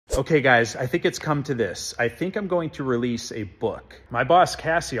Okay guys, I think it's come to this. I think I'm going to release a book. My boss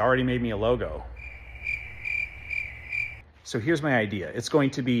Cassie already made me a logo. So here's my idea. It's going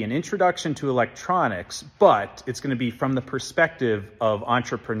to be an introduction to electronics, but it's going to be from the perspective of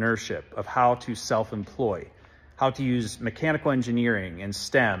entrepreneurship, of how to self-employ, how to use mechanical engineering and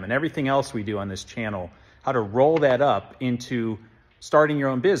STEM and everything else we do on this channel, how to roll that up into starting your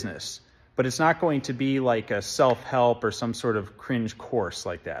own business. But it's not going to be like a self-help or some sort of cringe course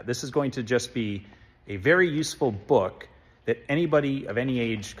like that. This is going to just be a very useful book that anybody of any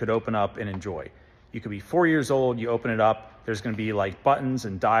age could open up and enjoy. You could be 4 years old, you open it up, there's going to be like buttons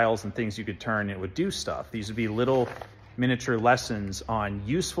and dials and things you could turn, and it would do stuff. These would be little miniature lessons on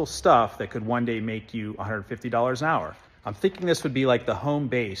useful stuff that could one day make you $150 an hour. I'm thinking this would be like the home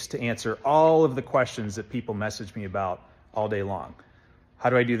base to answer all of the questions that people message me about all day long. How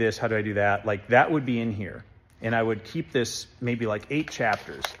do I do this? How do I do that? Like that would be in here. And I would keep this maybe like 8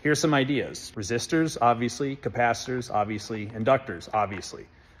 chapters. Here's some ideas. Resistors, obviously. Capacitors, obviously. Inductors, obviously.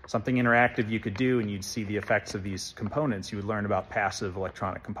 Something interactive you could do and you'd see the effects of these components. You would learn about passive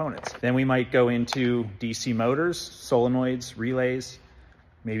electronic components. Then we might go into DC motors, solenoids, relays,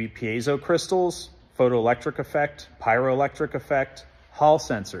 maybe piezo crystals, photoelectric effect, pyroelectric effect, Hall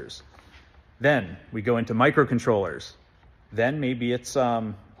sensors. Then we go into microcontrollers. Then maybe it's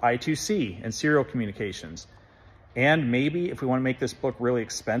I2C and serial communications. And maybe if we want to make this book really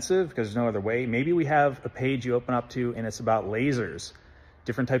expensive, because there's no other way, maybe we have a page you open up to and it's about lasers,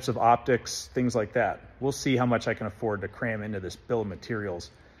 different types of optics, things like that. We'll see how much I can afford to cram into this bill of materials.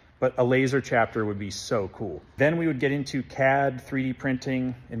 But a laser chapter would be so cool. Then we would get into CAD, 3D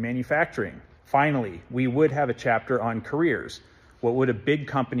printing, and manufacturing. Finally, we would have a chapter on careers. What would a big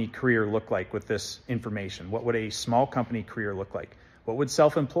company career look like with this information? What would a small company career look like? What would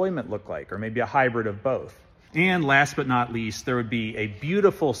self-employment look like? Or maybe a hybrid of both. And last but not least, there would be a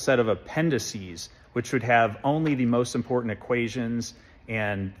beautiful set of appendices, which would have only the most important equations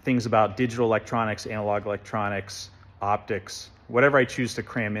and things about digital electronics, analog electronics, optics, whatever I choose to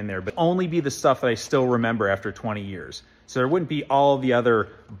cram in there, but only be the stuff that I still remember after 20 years. So there wouldn't be all the other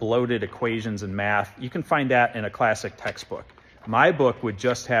bloated equations and math. You can find that in a classic textbook. My book would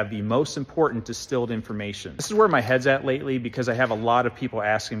just have the most important distilled information. This is where my head's at lately because I have a lot of people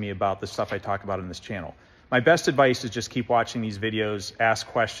asking me about the stuff I talk about on this channel. My best advice is just keep watching these videos, ask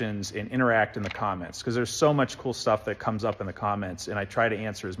questions, and interact in the comments because there's so much cool stuff that comes up in the comments and I try to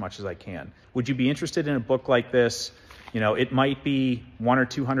answer as much as I can. Would you be interested in a book like this? You know, it might be $100 or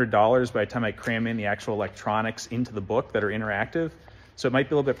 $200 by the time I cram in the actual electronics into the book that are interactive. So it might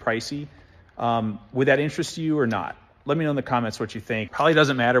be a little bit pricey. Would that interest you or not? Let me know in the comments what you think. Probably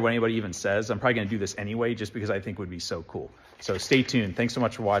doesn't matter what anybody even says. I'm probably going to do this anyway just because I think it would be so cool. So stay tuned. Thanks so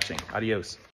much for watching. Adios.